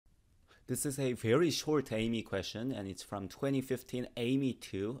This is a very short AIME question, and it's from 2015 AIME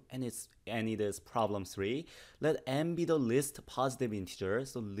 2, and it is problem 3. Let m be the least positive integer,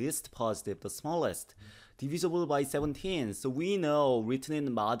 so least positive, the smallest, divisible by 17. So we know written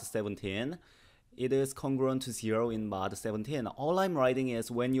in mod 17, it is congruent to 0 in mod 17. All I'm writing is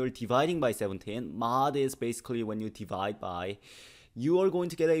when you're dividing by 17, mod is basically when you divide by, you are going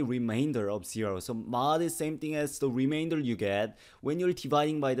to get a remainder of 0. So mod is same thing as the remainder you get when you're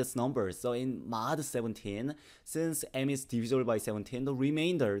dividing by this number. So in mod 17, since m is divisible by 17, the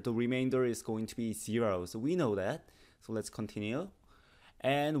remainder is going to be 0. So we know that. So let's continue.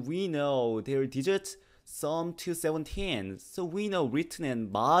 And we know their digits sum to 17. So we know written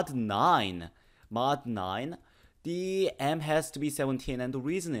in mod 9, the m has to be 17, and the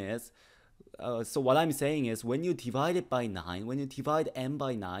reason is, so what I'm saying is when you divide it by 9, when you divide m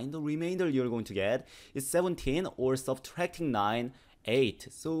by 9, the remainder you're going to get is 17, or subtracting 9, 8.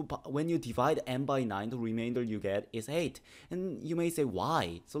 So when you divide m by 9, the remainder you get is 8. And you may say,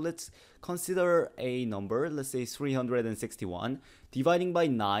 why? So let's consider a number, let's say 361. Dividing by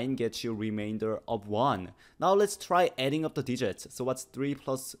 9 gets you remainder of 1. Now let's try adding up the digits. So what's 3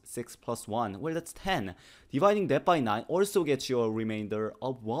 plus 6 plus 1? Well, that's 10. Dividing that by 9 also gets you a remainder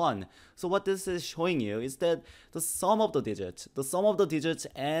of 1. So what this is showing you is that the sum of the digits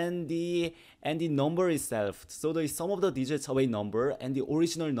and the number itself, so the sum of the digits of a number and the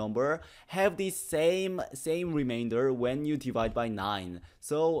original number have the same remainder when you divide by 9.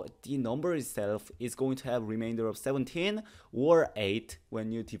 So the number itself is going to have remainder of 17 or 8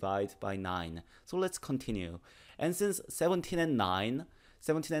 when you divide by 9. So let's continue. And since 17 and 9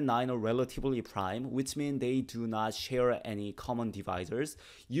 are relatively prime, which means they do not share any common divisors,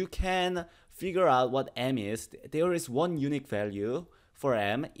 you can figure out what m is. There is one unique value for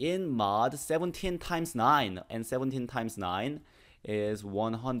m in mod 17 times 9, and 17 times 9 is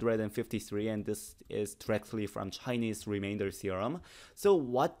 153, and this is directly from Chinese remainder theorem. So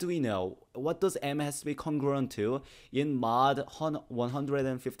what do we know? What does m has to be congruent to in mod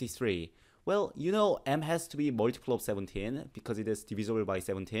 153? Well, you know m has to be multiple of 17 because it is divisible by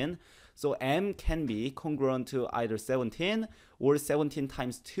 17. So m can be congruent to either 17 or 17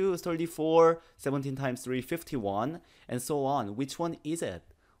 times 2, 34, 17 times 3, 51, and so on. Which one is it?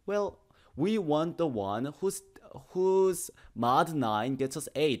 Well, we want the one whose mod 9 gets us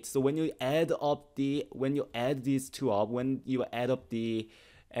 8. So when you add these two up, when you add up the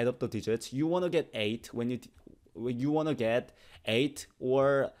digits, you want to get 8. When you want to get 8,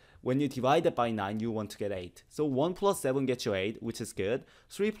 or when you divide it by 9, you want to get 8. So 1 plus 7 gets you 8, which is good.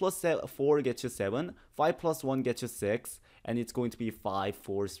 3 plus 4 gets you 7. 5 plus 1 gets you 6. And it's going to be 5,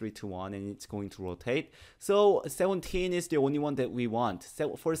 4, 3, 2, 1, and it's going to rotate. So 17 is the only one that we want.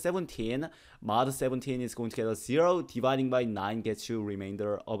 So for 17, mod 17 is going to get us 0. Dividing by 9 gets you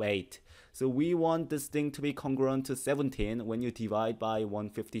remainder of 8. So we want this thing to be congruent to 17 when you divide by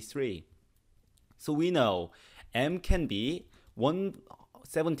 153. So we know m can be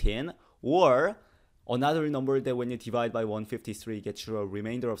 117, or another number that when you divide by 153 gets you a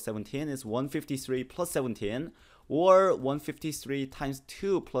remainder of 17 is 153 plus 17, or 153 times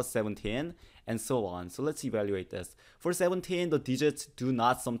 2 plus 17, and so on. So let's evaluate this. For 17, the digits do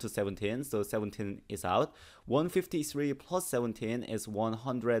not sum to 17, so 17 is out. 153 plus 17 is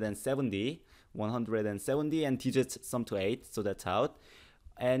 170, and digits sum to 8, so that's out.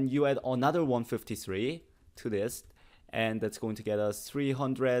 And you add another 153 to this, and that's going to get us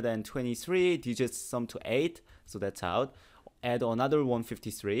 323, digits sum to 8, so that's out. Add another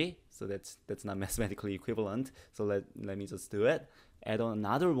 153, so that's not mathematically equivalent, so let me just do it. Add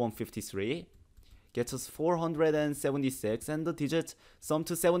another 153, gets us 476, and the digits sum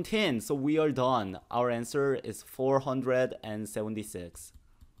to 17, so we are done. Our answer is 476.